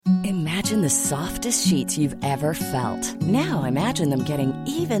Imagine the softest sheets you've ever felt. Now imagine them getting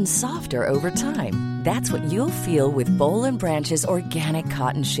even softer over time. That's what you'll feel with Boll & Branch's organic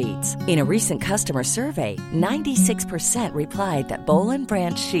cotton sheets. In a recent customer survey, 96% replied that Boll &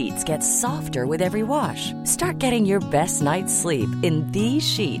 Branch sheets get softer with every wash. Start getting your best night's sleep in these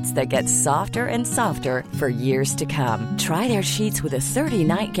sheets that get softer and softer for years to come. Try their sheets with a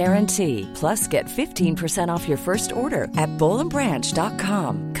 30-night guarantee. Plus, get 15% off your first order at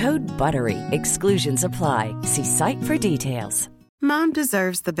bollandbranch.com. Code BUTTERY. Exclusions apply. See site for details. Mom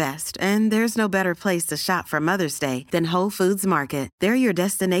deserves the best, and there's no better place to shop for Mother's Day than Whole Foods Market. They're your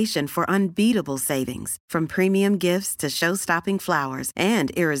destination for unbeatable savings, from premium gifts to show-stopping flowers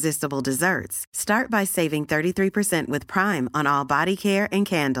and irresistible desserts. Start by saving 33% with Prime on all body care and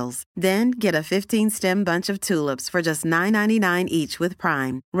candles. Then get a 15-stem bunch of tulips for just $9.99 each with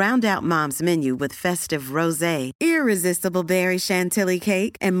Prime. Round out Mom's menu with festive rosé, irresistible berry chantilly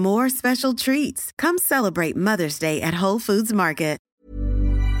cake, and more special treats. Come celebrate Mother's Day at Whole Foods Market.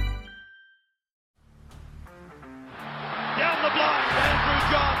 Down the blind, Andrew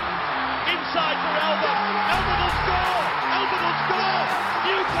John. Inside for Albert. Albert will score. Albert will score.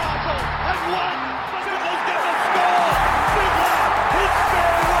 Newcastle have won. Fiddler's going to score. Fiddler, it's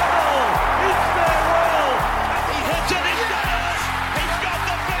farewell. It's farewell. And he hits it. He's got it. He's got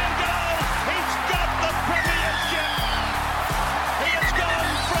the field goal. He's got the premiership. He has gone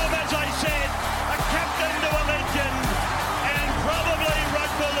from, as I said, a captain to a legend, and probably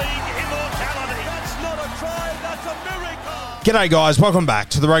rugby league immortality. That's not a try. That's a miracle. G'day guys, welcome back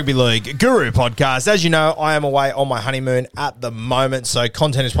to the Rugby League Guru podcast. As you know, I am away on my honeymoon at the moment, so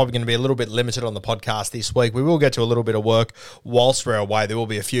content is probably going to be a little bit limited on the podcast this week. We will get to a little bit of work whilst we're away. There will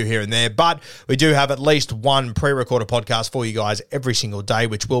be a few here and there, but we do have at least one pre-recorded podcast for you guys every single day,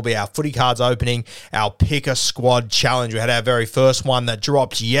 which will be our footy cards opening, our Pick a Squad challenge. We had our very first one that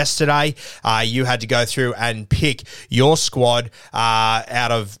dropped yesterday. You had to go through and pick your squad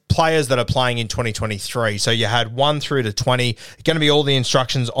out of players that are playing in 2023. So you had 1 through to 20. Going to be all the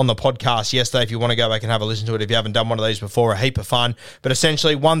instructions on the podcast yesterday if you want to go back and have a listen to it if you haven't done one of these before. A heap of fun. But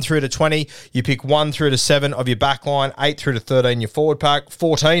essentially 1 through to 20, you pick 1 through to 7 of your back line, 8 through to 13 your forward pack,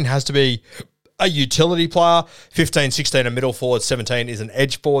 14 has to be a utility player, 15, 16 a middle forward, 17 is an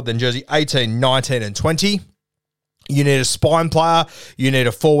edge forward, then jersey 18, 19 and 20. You need a spine player, you need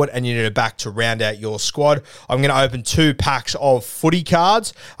a forward, and you need a back to round out your squad. I'm going to open 2 packs of footy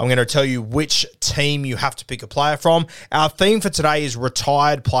cards. I'm going to tell you which team you have to pick a player from. Our theme for today is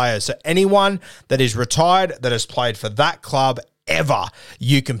retired players. So anyone that is retired that has played for that club ever,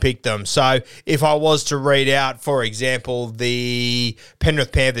 you can pick them. So if I was to read out, for example, the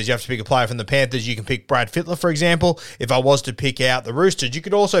Penrith Panthers, you have to pick a player from the Panthers. You can pick Brad Fittler, for example. If I was to pick out the Roosters, you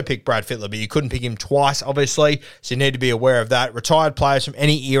could also pick Brad Fittler, but you couldn't pick him twice, obviously. So you need to be aware of that. Retired players from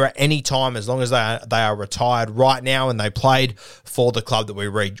any era, any time, as long as they are retired right now and they played for the club that we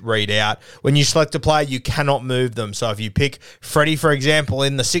read out. When you select a player, you cannot move them. So if you pick Freddie, for example,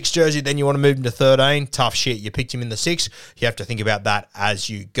 in the 6 jersey, then you want to move him to 13, tough shit. You picked him in the 6. You have to think about that as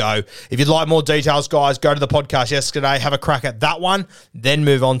you go. If you'd like more details, guys, go to the podcast yesterday, have a crack at that one, then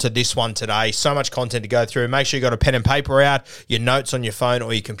move on to this one today. So much content to go through. Make sure you got a pen and paper out, your notes on your phone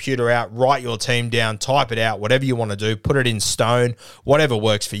or your computer out, write your team down, type it out, whatever you want to do, put it in stone, whatever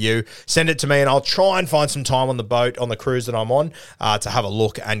works for you. Send it to me and I'll try and find some time on the boat, on the cruise that I'm on, to have a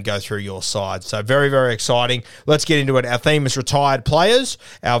look and go through your side. So very, very exciting. Let's get into it. Our theme is retired players.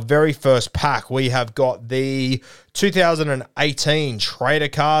 Our very first pack, we have got the 2018 trader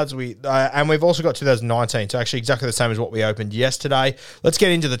cards. And we've also got 2019. So actually exactly the same as what we opened yesterday. Let's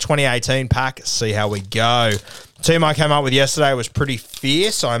get into the 2018 pack, see how we go. The team I came up with yesterday was pretty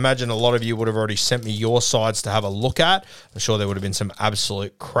fierce. I imagine a lot of you would have already sent me your sides to have a look at. I'm sure there would have been some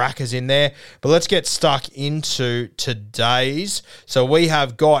absolute crackers in there. But let's get stuck into today's. So we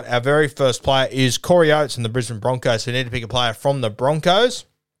have got our very first player is Corey Oates and the Brisbane Broncos. So we need to pick a player from the Broncos.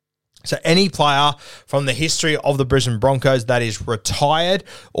 So any player from the history of the Brisbane Broncos that is retired,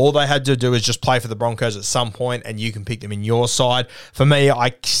 all they had to do is just play for the Broncos at some point and you can pick them in your side. For me,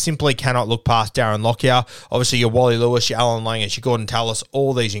 I simply cannot look past Darren Lockyer. Obviously, your Wally Lewis, your Alan Langers, your Gordon Tallis,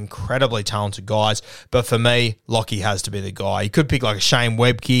 all these incredibly talented guys. But for me, Lockie has to be the guy. You could pick like a Shane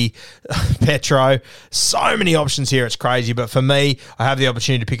Webke, Petro. So many options here, it's crazy. But for me, I have the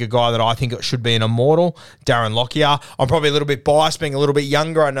opportunity to pick a guy that I think should be an immortal, Darren Lockyer. I'm probably a little bit biased, being a little bit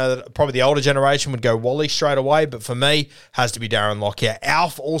younger. I know that probably the older generation would go Wally straight away, but for me, has to be Darren Lockyer.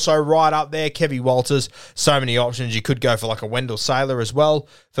 Alf also right up there, Kevy Walters, so many options. You could go for like a Wendell Saylor as well.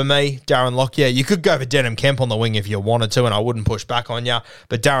 For me, Darren Lockyer. You could go for Denham Kemp on the wing if you wanted to, and I wouldn't push back on you,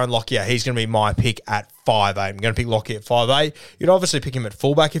 but Darren Lockyer, he's going to be my pick at 5'8". I'm going to pick Lockie at 5'8". You'd obviously pick him at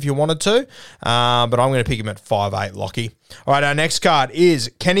fullback if you wanted to, but I'm going to pick him at 5'8", Lockie. All right, our next card is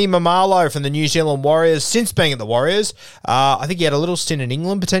Kenny Mamalo from the New Zealand Warriors. Since being at the Warriors, I think he had a little stint in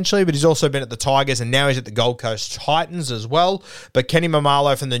England potentially, but he's also been at the Tigers, and now he's at the Gold Coast Titans as well. But Kenny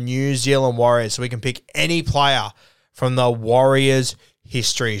Mamalo from the New Zealand Warriors, so we can pick any player from the Warriors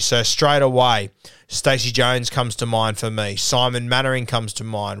history. So straight away, Stacey Jones comes to mind for me. Simon Mannering comes to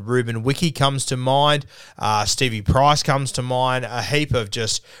mind. Ruben Wiki comes to mind. Stevie Price comes to mind. A heap of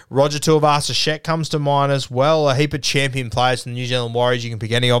just Roger Tuivasa-Sheck comes to mind as well. A heap of champion players from the New Zealand Warriors. You can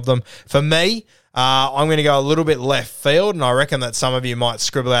pick any of them. For me, I'm going to go a little bit left field, and I reckon that some of you might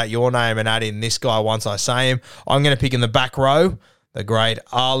scribble out your name and add in this guy once I say him. I'm going to pick in the back row, the great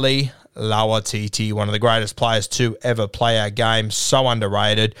Ali Lawatiti, one of the greatest players to ever play our game. So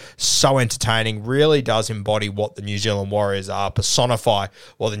underrated, so entertaining, really does embody what the New Zealand Warriors are, personify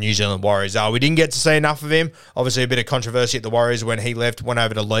what the New Zealand Warriors are. We didn't get to see enough of him. Obviously, a bit of controversy at the Warriors when he left, went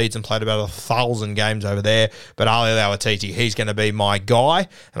over to Leeds and played about 1,000 games over there. But Ali Lawatiti, he's going to be my guy,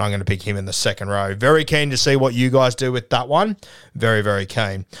 and I'm going to pick him in the second row. Very keen to see what you guys do with that one. Very, very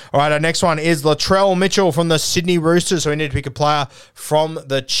keen. All right, our next one is Latrell Mitchell from the Sydney Roosters. So we need to pick a player from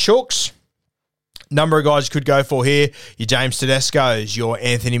the Chooks. Number of guys you could go for here. Your James Tedesco's, your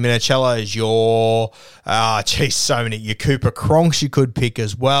Anthony Minicello's, your, so many. Your Cooper Cronks you could pick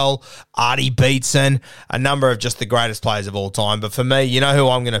as well. Artie Beetson, a number of just the greatest players of all time. But for me, you know who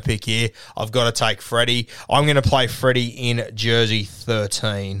I'm going to pick here? I've got to take Freddie. I'm going to play Freddie in jersey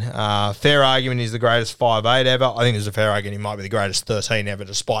 13. Fair argument he's the greatest 5'8" ever. I think there's a fair argument he might be the greatest 13 ever,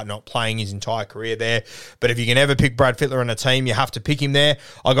 despite not playing his entire career there. But if you can ever pick Brad Fittler in a team, you have to pick him there.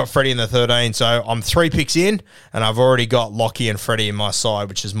 I got Freddie in the 13, so I'm 3 picks in, and I've already got Lockie and Freddie in my side,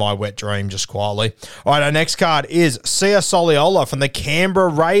 which is my wet dream, just quietly. All right, our next card is Sia Soliola from the Canberra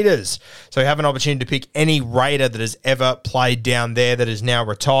Raiders. So we have an opportunity to pick any Raider that has ever played down there that is now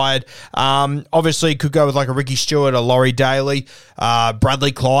retired. Obviously, could go with like a Ricky Stewart, a Laurie Daly.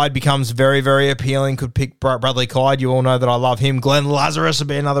 Bradley Clyde becomes very, very appealing. Could pick Bradley Clyde. You all know that I love him. Glenn Lazarus would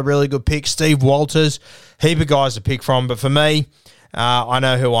be another really good pick. Steve Walters. Heap of guys to pick from. But for me, I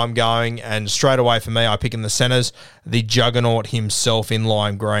know who I'm going, and straight away for me, I pick in the centres, the juggernaut himself in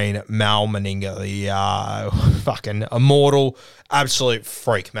lime green, Mal Meninga, the fucking immortal, absolute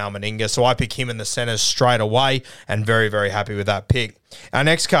freak, Mal Meninga. So I pick him in the centres straight away, and very, very happy with that pick. Our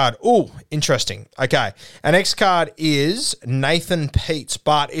next card, interesting. Okay, our next card is Nathan Peats,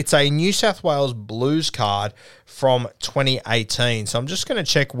 but it's a New South Wales Blues card from 2018. So I'm just going to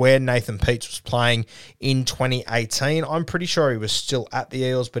check where Nathan Peats was playing in 2018. I'm pretty sure he was still at the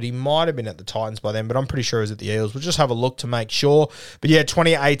Eels, but he might have been at the Titans by then, but I'm pretty sure he was at the Eels. We'll just have a look to make sure. But yeah,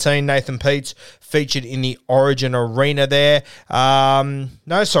 2018, Nathan Peats featured in the Origin Arena there.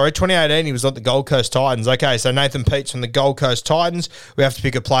 2018, he was at the Gold Coast Titans. Okay, so Nathan Peats from the Gold Coast Titans. We have to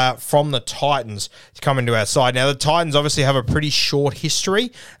pick a player from the Titans to come into our side. Now, the Titans obviously have a pretty short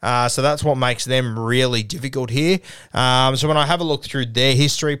history, so that's what makes them really difficult here. So when I have a look through their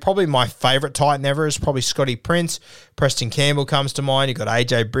history, probably my favourite Titan ever is probably Scotty Prince. Preston Campbell comes to mind. You've got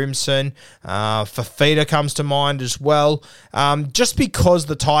AJ Brimson. Fafita comes to mind as well. Just because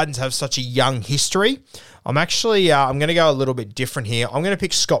the Titans have such a young history, I'm going to go a little bit different here. I'm going to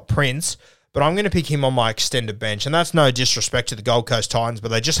pick Scott Prince, but I'm going to pick him on my extended bench. And that's no disrespect to the Gold Coast Titans,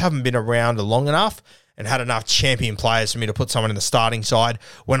 but they just haven't been around long enough and had enough champion players for me to put someone in the starting side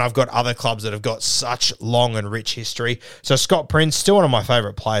when I've got other clubs that have got such long and rich history. So Scott Prince, still one of my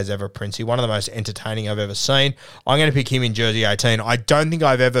favourite players ever, Princey, one of the most entertaining I've ever seen. I'm going to pick him in jersey 18. I don't think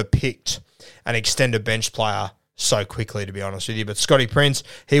I've ever picked an extended bench player so quickly, to be honest with you. But Scotty Prince,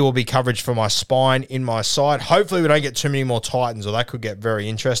 he will be coverage for my spine in my side. Hopefully we don't get too many more Titans, or that could get very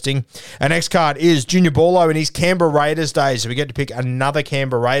interesting. Our next card is Junior Borlo in his Canberra Raiders days. So we get to pick another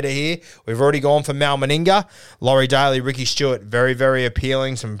Canberra Raider here. We've already gone for Mal Meninga, Laurie Daly, Ricky Stewart. Very, very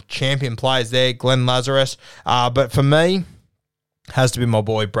appealing. Some champion players there. Glenn Lazarus. But for me, has to be my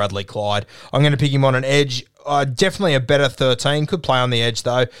boy Bradley Clyde. I'm going to pick him on an edge. Definitely a better 13. Could play on the edge,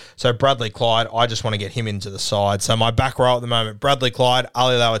 though. So Bradley Clyde, I just want to get him into the side. So my back row at the moment, Bradley Clyde,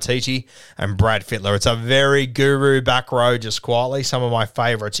 Ali Lawatiti, and Brad Fittler. It's a very guru back row, just quietly. Some of my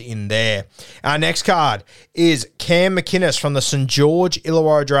favourites in there. Our next card is Cam McInnes from the St. George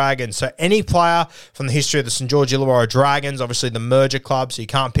Illawarra Dragons. So any player from the history of the St. George Illawarra Dragons, obviously the merger club, so you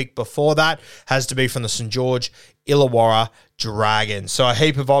can't pick before that, has to be from the St. George Illawarra Dragons. So a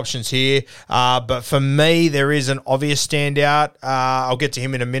heap of options here. But for me, there is an obvious standout. I'll get to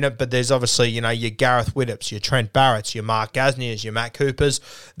him in a minute, but there's obviously, your Gareth Widdips, your Trent Barretts, your Mark Gasniers, your Matt Coopers,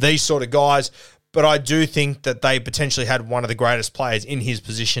 these sort of guys. but I do think that they potentially had one of the greatest players in his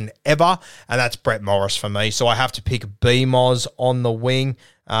position ever, and that's Brett Morris for me. So I have to pick B-Moz on the wing.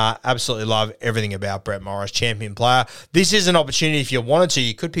 Absolutely love everything about Brett Morris, champion player. This is an opportunity if you wanted to.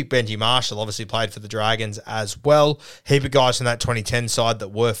 You could pick Benji Marshall, obviously played for the Dragons as well. Heap of guys from that 2010 side that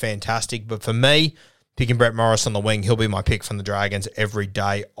were fantastic. But for me, picking Brett Morris on the wing, he'll be my pick from the Dragons every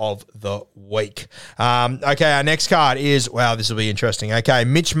day of the week. Okay, our next card is, wow, this will be interesting. Okay,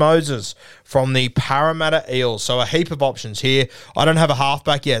 Mitch Moses from the Parramatta Eels. So a heap of options here. I don't have a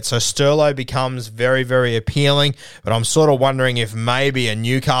halfback yet, so Sterlo becomes very, very appealing, but I'm sort of wondering if maybe a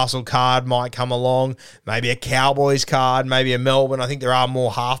Newcastle card might come along, maybe a Cowboys card, maybe a Melbourne. I think there are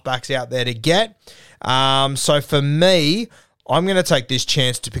more halfbacks out there to get. So for me, I'm going to take this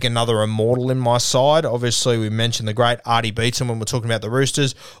chance to pick another immortal in my side. Obviously, we mentioned the great Artie Beetson when we're talking about the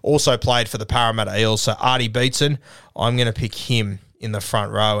Roosters. Also played for the Parramatta Eels. So Artie Beetson, I'm going to pick him in the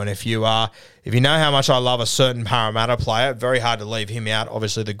front row. And if you know how much I love a certain Parramatta player, very hard to leave him out.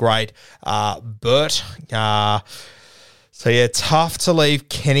 Obviously, the great Bert. So, yeah, tough to leave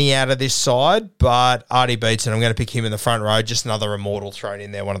Kenny out of this side, but Artie Beetson, I'm going to pick him in the front row. Just another immortal thrown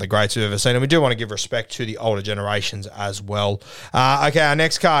in there, one of the greats we've ever seen. And we do want to give respect to the older generations as well. Okay, our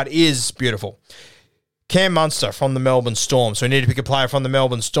next card is beautiful. Cam Munster from the Melbourne Storm. So we need to pick a player from the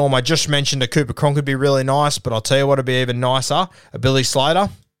Melbourne Storm. I just mentioned a Cooper Cronk would be really nice, but I'll tell you what would be even nicer, a Billy Slater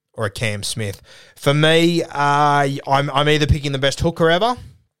or a Cam Smith. For me, I'm either picking the best hooker ever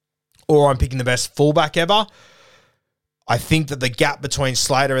or I'm picking the best fullback ever. I think that the gap between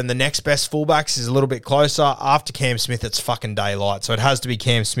Slater and the next best fullbacks is a little bit closer. After Cam Smith, it's fucking daylight. So it has to be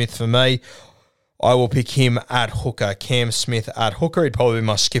Cam Smith for me. I will pick him at hooker. Cam Smith at hooker. He'd probably be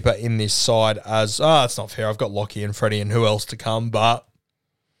my skipper in this side as, that's not fair. I've got Lockie and Freddie and who else to come, but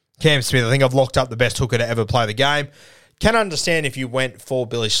Cam Smith, I think I've locked up the best hooker to ever play the game. Can understand if you went for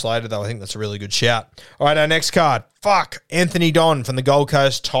Billy Slater, though. I think that's a really good shout. All right, our next card. Anthony Don from the Gold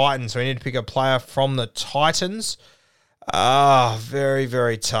Coast Titans. So we need to pick a player from the Titans. Very,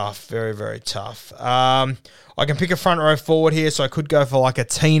 very tough. Very, very tough. I can pick a front row forward here, so I could go for like a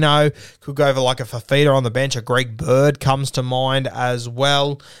Tino, could go for like a Fafita on the bench. A Greg Bird comes to mind as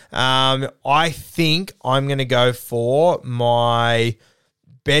well. I think I'm going to go for my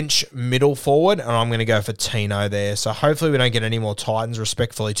bench middle forward, and I'm going to go for Tino there. So hopefully we don't get any more Titans,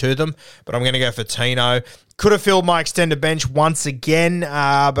 respectfully to them, but I'm going to go for Tino. Could have filled my extended bench once again,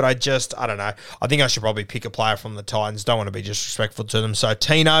 but I don't know. I think I should probably pick a player from the Titans. Don't want to be disrespectful to them. So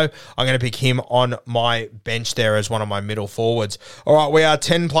Tino, I'm going to pick him on my bench there as one of my middle forwards. All right, we are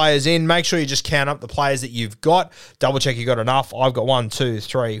 10 players in. Make sure you just count up the players that you've got. Double check you got enough. I've got 1, 2,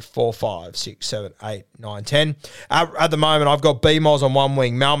 3, 4, 5, 6, 7, 8, 9, 10. At the moment, I've got B-Moz on one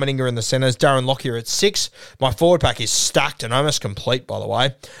wing, Mal Meninga in the centres, Darren Lockyer at 6. My forward pack is stacked and almost complete, by the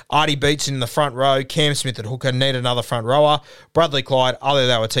way. Artie Beetson in the front row, Cam Smith at hooker, need another front rower. Bradley Clyde, Ali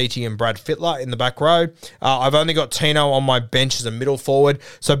Lauatiti and Brad Fittler in the back row. I've only got Tino on my bench as a middle forward.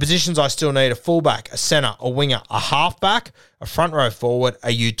 So positions I still need: a fullback, a centre, a winger, a halfback, a front row forward,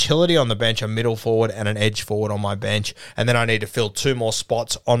 a utility on the bench, a middle forward, and an edge forward on my bench. And then I need to fill 2 more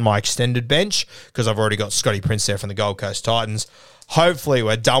spots on my extended bench because I've already got Scotty Prince there from the Gold Coast Titans. Hopefully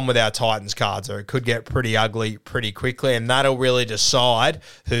we're done with our Titans cards, or it could get pretty ugly pretty quickly, and that'll really decide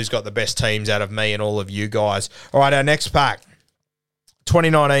who's got the best teams out of me and all of you guys. All right, our next pack,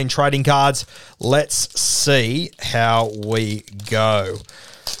 2019 trading cards. Let's see how we go.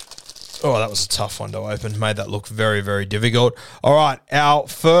 Oh, that was a tough one to open. Made that look very, very difficult. All right, our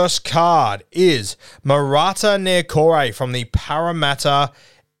first card is Marata Niukore from the Parramatta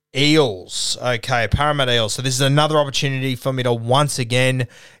Eels. Okay, Parramatta Eels. So this is another opportunity for me to once again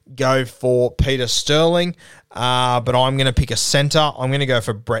go for Peter Sterling, but I'm going to pick a centre. I'm going to go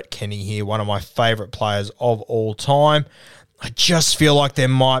for Brett Kenny here, one of my favourite players of all time. I just feel like there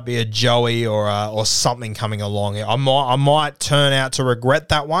might be a Joey or something coming along here. I might turn out to regret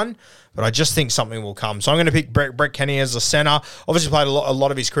that one, but I just think something will come. So I'm going to pick Brett Kenny as a centre. Obviously played a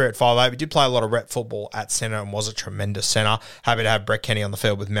lot of his career at 5'8", but did play a lot of rep football at centre and was a tremendous centre. Happy to have Brett Kenny on the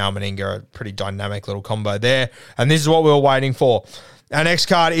field with Mal Meninga, a pretty dynamic little combo there. And this is what we were waiting for. Our next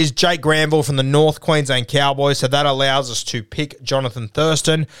card is Jake Granville from the North Queensland Cowboys. So that allows us to pick Jonathan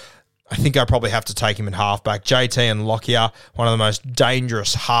Thurston. I think I probably have to take him in halfback. JT and Lockyer, one of the most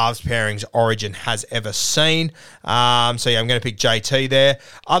dangerous halves pairings Origin has ever seen. So yeah, I'm going to pick JT there.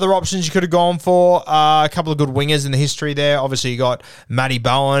 Other options you could have gone for, a couple of good wingers in the history there. Obviously you got Matty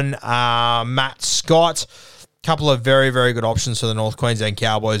Bowen, Matt Scott. Couple of very, very good options for the North Queensland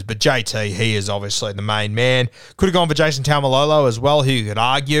Cowboys, but JT, he is obviously the main man. Could have gone for Jason Taumalolo as well, who you could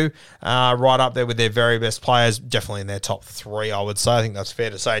argue right up there with their very best players, definitely in their top 3, I would say. I think that's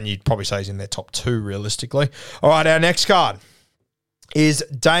fair to say, and you'd probably say he's in their top 2, realistically. All right, our next card is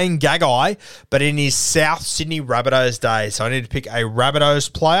Dane Gagai, but in his South Sydney Rabbitohs days. So I need to pick a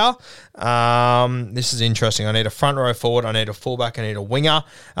Rabbitohs player. This is interesting. I need a front row forward. I need a fullback. I need a winger.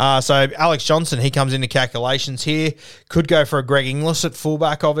 So Alex Johnson, he comes into calculations here. Could go for a Greg Inglis at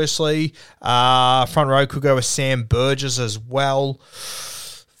fullback, obviously. Front row could go with Sam Burgess as well.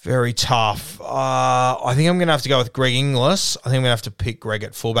 Very tough. I think I'm going to have to go with Greg Inglis. I think I'm going to have to pick Greg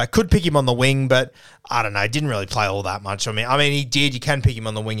at fullback. Could pick him on the wing, but I don't know. Didn't really play all that much. I mean, he did. You can pick him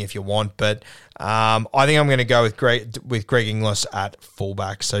on the wing if you want, but I think I'm going to go with Greg Inglis at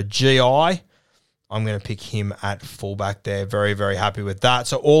fullback. So GI, I'm going to pick him at fullback there. Very, very happy with that.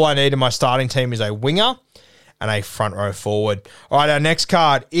 So all I need in my starting team is a winger and a front row forward. All right, our next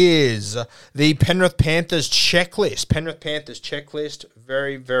card is the Penrith Panthers checklist.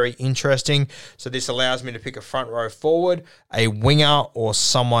 Very, very interesting. So this allows me to pick a front row forward, a winger, or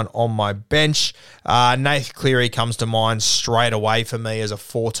someone on my bench. Nath Cleary comes to mind straight away for me as a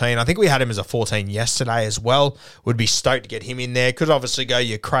 14. I think we had him as a 14 yesterday as well. Would be stoked to get him in there. Could obviously go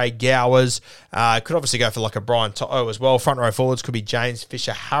your Craig Gowers. Could obviously go for like a Brian To'o as well. Front row forwards could be James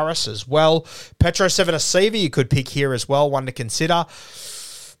Fisher-Harris as well. Petro Sevenasiva you could pick here as well, one to consider.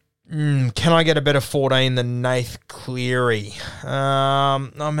 Can I get a better 14 than Nath Cleary?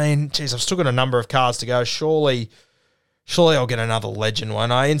 I mean, geez, I've still got a number of cards to go. Surely I'll get another legend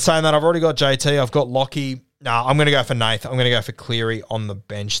one. In saying that, I've already got JT. I've got Lockie. No, I'm going to go for Nath. I'm going to go for Cleary on the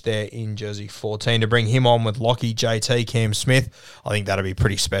bench there in jersey 14 to bring him on with Lockie, JT, Cam Smith. I think that'll be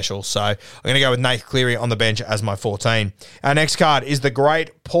pretty special. So I'm going to go with Nath Cleary on the bench as my 14. Our next card is the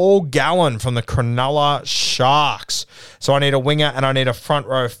great Paul Gallen from the Cronulla Sharks. So I need a winger and I need a front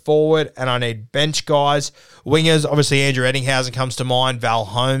row forward and I need bench guys. Wingers, obviously Andrew Eddinghausen comes to mind. Val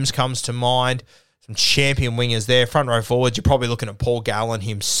Holmes comes to mind. Some champion wingers there. Front row forwards, you're probably looking at Paul Gallen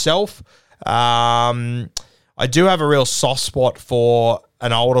himself. I do have a real soft spot for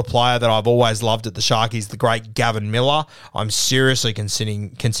an older player that I've always loved at the Sharkies, the great Gavin Miller. I'm seriously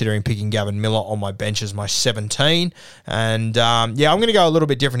considering picking Gavin Miller on my bench as my 17. And I'm going to go a little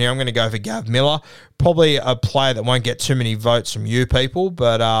bit different here. I'm going to go for Gav Miller. Probably a player that won't get too many votes from you people,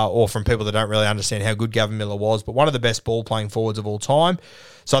 but or from people that don't really understand how good Gavin Miller was, but one of the best ball-playing forwards of all time.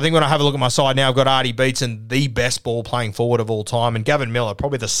 So I think when I have a look at my side now, I've got Artie Beetson, the best ball-playing forward of all time, and Gavin Miller,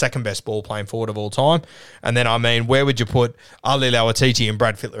 probably the second best ball-playing forward of all time. And then, I mean, where would you put Ali Lauatiti and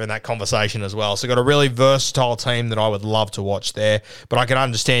Brad Fittler in that conversation as well? So got a really versatile team that I would love to watch there. But I can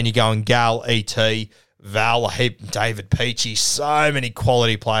understand you going Gal, E.T., Val, David Peachy, so many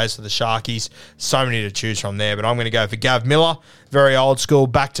quality players for the Sharkies, so many to choose from there. But I'm going to go for Gav Miller, very old school,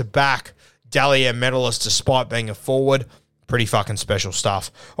 back-to-back Dally medalist despite being a forward. Pretty fucking special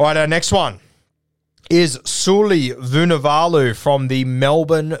stuff. All right, our next one is Suli Vunivalu from the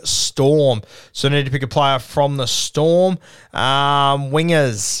Melbourne Storm. So I need to pick a player from the Storm.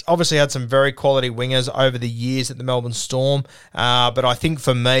 Wingers. Obviously had some very quality wingers over the years at the Melbourne Storm. But I think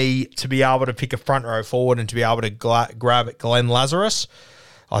for me, to be able to pick a front row forward and to be able to grab Glenn Lazarus,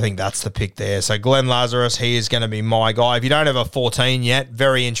 I think that's the pick there. So Glenn Lazarus, he is going to be my guy. If you don't have a 14 yet,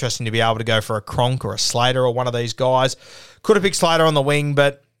 very interesting to be able to go for a Cronk or a Slater or one of these guys. Could have picked Slater on the wing,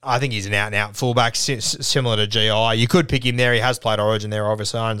 but I think he's an out-and-out fullback, similar to GI. You could pick him there. He has played Origin there,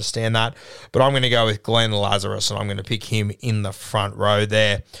 obviously. I understand that. But I'm going to go with Glenn Lazarus, and I'm going to pick him in the front row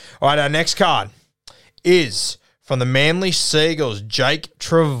there. All right, our next card is from the Manly Seagulls, Jake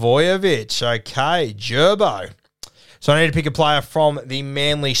Travojevic. Okay, Gerbo. So I need to pick a player from the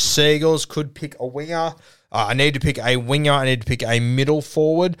Manly Seagulls. Could pick a winger. I need to pick a winger. I need to pick a middle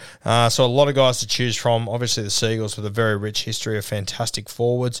forward. So a lot of guys to choose from. Obviously, the Seagulls with a very rich history of fantastic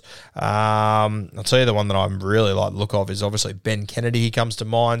forwards. I'll tell you the one that I really like the look of is obviously Ben Kennedy. He comes to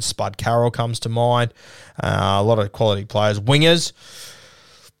mind. Spud Carroll comes to mind. A lot of quality players. Wingers.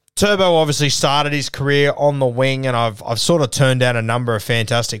 Turbo obviously started his career on the wing, and I've sort of turned down a number of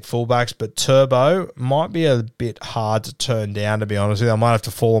fantastic fullbacks, but Turbo might be a bit hard to turn down, to be honest with you. I might have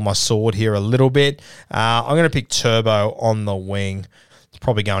to fall on my sword here a little bit. I'm going to pick Turbo on the wing. It's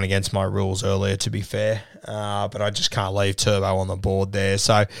probably going against my rules earlier, to be fair, but I just can't leave Turbo on the board there.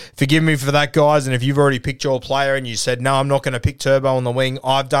 So forgive me for that, guys, and if you've already picked your player and you said, no, I'm not going to pick Turbo on the wing,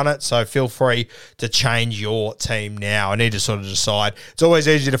 I've done it, so feel free to change your team now. I need to sort of decide. It's always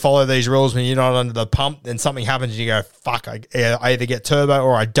easy to follow these rules when you're not under the pump, then something happens and you go, fuck, I either get Turbo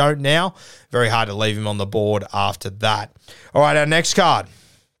or I don't now. Very hard to leave him on the board after that. All right, our next card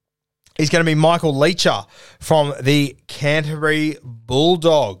He's going to be Michael Leacher from the Canterbury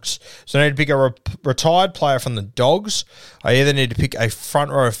Bulldogs. So I need to pick a retired player from the Dogs. I either need to pick a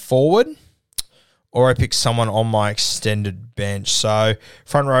front row forward or I pick someone on my extended bench. So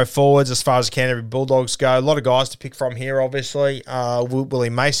front row forwards, as far as Canterbury Bulldogs go, a lot of guys to pick from here, obviously. Willie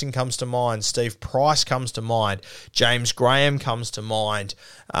Mason comes to mind. Steve Price comes to mind. James Graham comes to mind.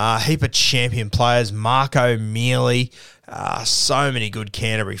 A heap of champion players. Marco Mealy. So many good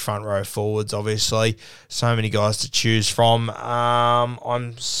Canterbury front row forwards, obviously. So many guys to choose from.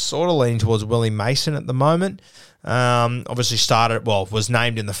 I'm sort of leaning towards Willie Mason at the moment. Obviously was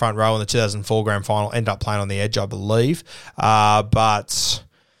named in the front row in the 2004 grand final, ended up playing on the edge, I believe. But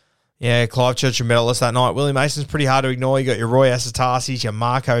yeah, Clive Churchill medalist that night. Willie Mason's pretty hard to ignore. You got your Roy Asatasis, your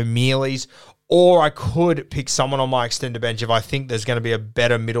Marco Mealy's, or I could pick someone on my extended bench if I think there's going to be a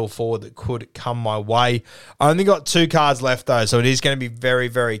better middle forward that could come my way. I only got 2 cards left though, so it is going to be very,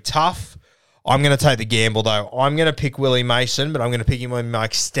 very tough. I'm going to take the gamble though. I'm going to pick Willie Mason, but I'm going to pick him in my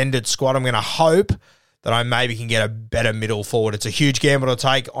extended squad. I'm going to hope that I maybe can get a better middle forward. It's a huge gamble to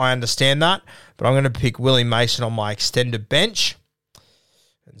take. I understand that. But I'm going to pick Willie Mason on my extended bench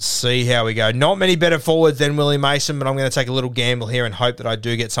and see how we go. Not many better forwards than Willie Mason, but I'm going to take a little gamble here and hope that I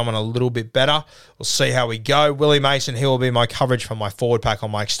do get someone a little bit better. We'll see how we go. Willie Mason, he will be my coverage from my forward pack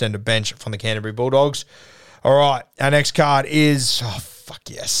on my extended bench from the Canterbury Bulldogs. All right, our next card is... fuck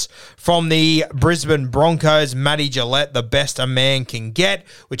yes. From the Brisbane Broncos, Matty Gillette, the best a man can get,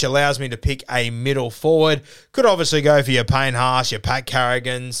 which allows me to pick a middle forward. Could obviously go for your Payne Haas, your Pat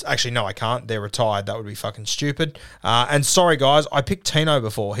Carrigans. Actually, no, I can't. They're retired. That would be fucking stupid. And sorry, guys, I picked Tino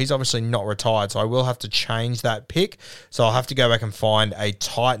before. He's obviously not retired, so I will have to change that pick. So I'll have to go back and find a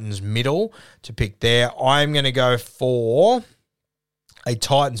Titans middle to pick there. I'm going to go for... a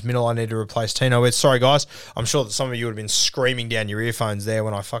Titans middle I need to replace Tino with. Sorry, guys. I'm sure that some of you would have been screaming down your earphones there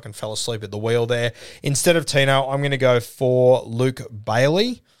when I fucking fell asleep at the wheel there. Instead of Tino, I'm going to go for Luke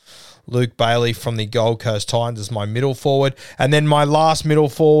Bailey. Luke Bailey from the Gold Coast Titans is my middle forward. And then my last middle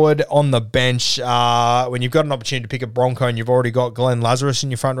forward on the bench, when you've got an opportunity to pick a Bronco and you've already got Glenn Lazarus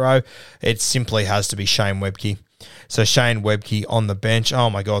in your front row, it simply has to be Shane Webke. So Shane Webke on the bench. Oh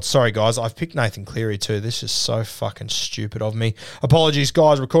my God. Sorry, guys. I've picked Nathan Cleary too. This is so fucking stupid of me. Apologies,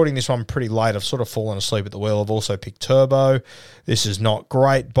 guys. Recording this one pretty late. I've sort of fallen asleep at the wheel. I've also picked Turbo. This is not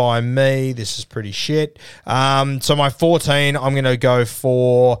great by me. This is pretty shit. So my 14, I'm going to go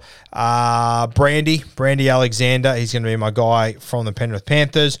for Brandy Alexander. He's going to be my guy from the Penrith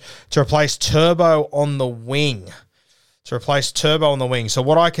Panthers to replace Turbo on the wing. So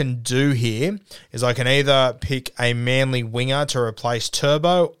what I can do here is I can either pick a Manly winger to replace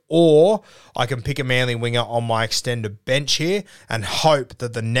Turbo, or I can pick a Manly winger on my extended bench here and hope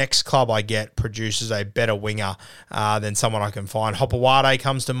that the next club I get produces a better winger than someone I can find. Hopewade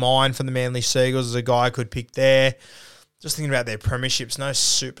comes to mind from the Manly Seagulls as a guy I could pick there. Just thinking about their premierships, no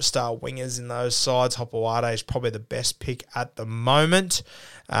superstar wingers in those sides. Hopewade is probably the best pick at the moment.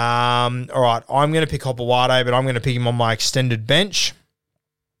 All right, I'm going to pick Hopewade, but I'm going to pick him on my extended bench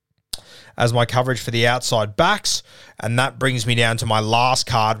as my coverage for the outside backs. And that brings me down to my last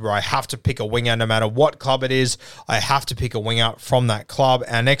card where I have to pick a winger no matter what club it is. I have to pick a winger from that club.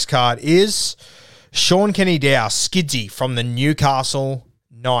 Our next card is Sean Kenny-Dow, Skidsy from the Newcastle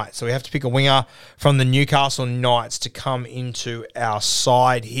Knights. So we have to pick a winger from the Newcastle Knights to come into our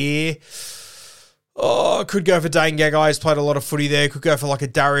side here. Oh, could go for Dane Gagai. He's played a lot of footy there. Could go for like a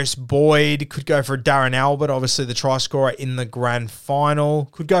Darius Boyd. Could go for a Darren Albert, obviously the try scorer in the grand final.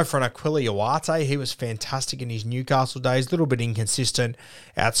 Could go for an Aquila Iwate. He was fantastic in his Newcastle days. A little bit inconsistent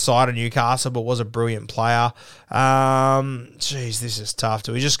outside of Newcastle, but was a brilliant player. This is tough.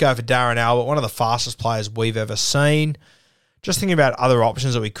 Do we just go for Darren Albert, one of the fastest players we've ever seen? Just thinking about other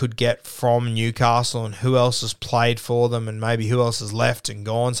options that we could get from Newcastle and who else has played for them and maybe who else has left and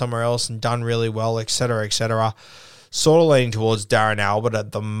gone somewhere else and done really well, etc., etc. Sort of leaning towards Darren Albert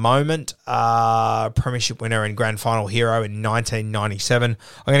at the moment. Premiership winner and grand final hero in 1997.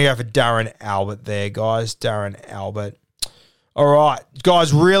 I'm going to go for Darren Albert there, guys. Darren Albert. All right,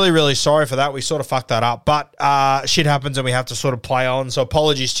 guys, really, really sorry for that. We sort of fucked that up, but shit happens and we have to sort of play on. So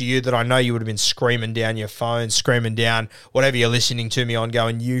apologies to you that I know you would have been screaming down your phone, screaming down whatever you're listening to me on,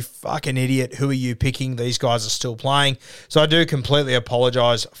 going, you fucking idiot, who are you picking? These guys are still playing. So I do completely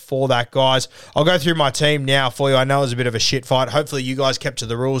apologise for that, guys. I'll go through my team now for you. I know it was a bit of a shit fight. Hopefully you guys kept to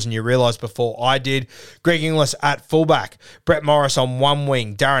the rules and you realised before I did. Greg Inglis at fullback, Brett Morris on one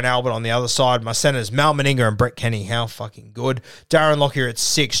wing, Darren Albert on the other side. My centres, Mal Meninga and Brett Kenny. How fucking good. forward. Darren Lockyer at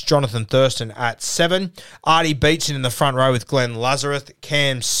 6, Jonathan Thurston at 7. Artie Beetson in the front row with Glenn Lazarus.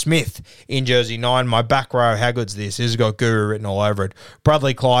 Cam Smith in jersey 9. My back row, how good's this? This has got Guru written all over it.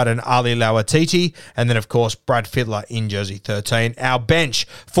 Bradley Clyde and Ali Lauatiti. And then, of course, Brad Fiddler in jersey 13. Our bench,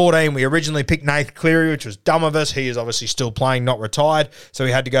 14. We originally picked Nath Cleary, which was dumb of us. He is obviously still playing, not retired. So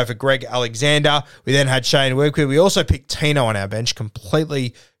we had to go for Greg Alexander. We then had Shane Workway. We also picked Tino on our bench,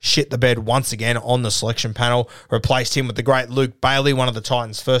 completely shit the bed once again on the selection panel. Replaced him with the great Luke Bailey, one of the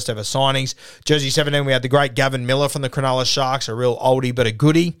Titans' first ever signings. Jersey 17, we had the great Gavin Miller from the Cronulla Sharks, a real oldie but a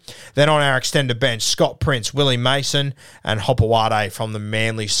goodie. Then on our extended bench, Scott Prince, Willie Mason, and Hopewade from the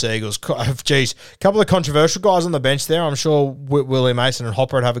Manly Seagulls. Geez, a couple of controversial guys on the bench there. I'm sure Willie Mason and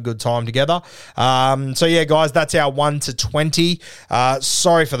Hopper would have a good time together. So yeah, guys, that's our 1 to 20.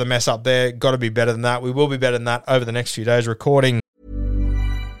 Sorry for the mess up there. Got to be better than that. We will be better than that over the next few days recording.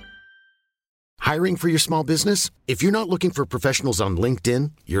 Hiring for your small business? If you're not looking for professionals on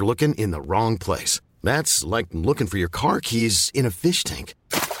LinkedIn, you're looking in the wrong place. That's like looking for your car keys in a fish tank.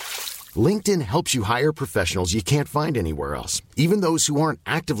 LinkedIn helps you hire professionals you can't find anywhere else, even those who aren't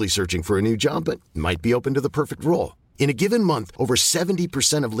actively searching for a new job but might be open to the perfect role. In a given month, over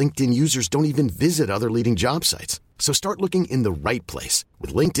 70% of LinkedIn users don't even visit other leading job sites. So start looking in the right place.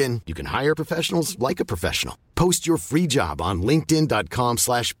 With LinkedIn, you can hire professionals like a professional. Post your free job on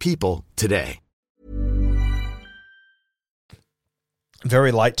linkedin.com/people today.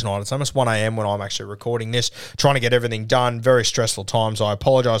 Very late tonight. It's almost 1 a.m. when I'm actually recording this, trying to get everything done. Very stressful times. I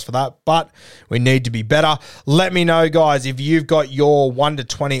apologize for that, but we need to be better. Let me know, guys, if you've got your 1 to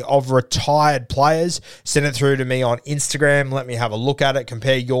 20 of retired players. Send it through to me on Instagram. Let me have a look at it.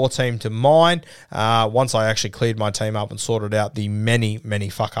 Compare your team to mine. Once I actually cleared my team up and sorted out the many, many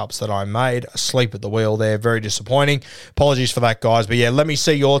fuck-ups that I made. Asleep at the wheel there. Very disappointing. Apologies for that, guys. But yeah, let me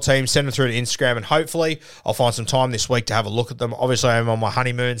see your team. Send it through to Instagram, and hopefully I'll find some time this week to have a look at them. Obviously, I'm on my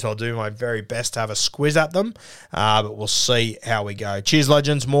honeymoon, so I'll do my very best to have a squiz at them, but we'll see how we go. Cheers,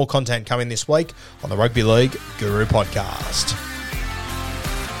 legends. More content coming this week on the Rugby League Guru Podcast.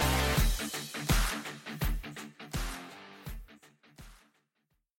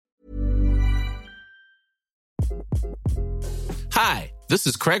 Hi, this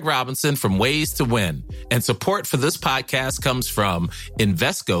is Craig Robinson from Ways to Win, and support for this podcast comes from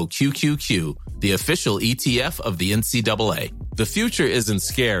Invesco QQQ, the official ETF of the NCAA. The future isn't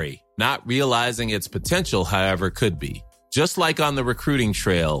scary. Not realizing its potential, however, could be. Just like on the recruiting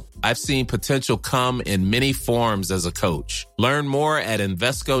trail, I've seen potential come in many forms as a coach. Learn more at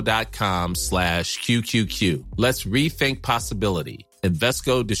Invesco.com/QQQ. Let's rethink possibility.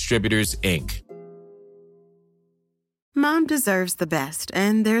 Invesco Distributors, Inc. Mom deserves the best,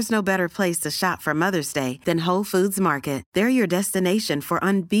 and there's no better place to shop for Mother's Day than Whole Foods Market. They're your destination for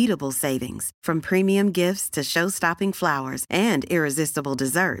unbeatable savings, from premium gifts to show-stopping flowers and irresistible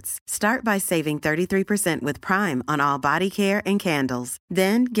desserts. Start by saving 33% with Prime on all body care and candles.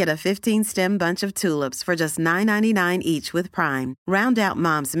 Then get a 15-stem bunch of tulips for just $9.99 each with Prime. Round out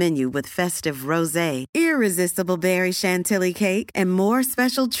Mom's menu with festive rosé, irresistible berry chantilly cake, and more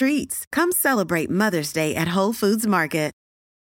special treats. Come celebrate Mother's Day at Whole Foods Market.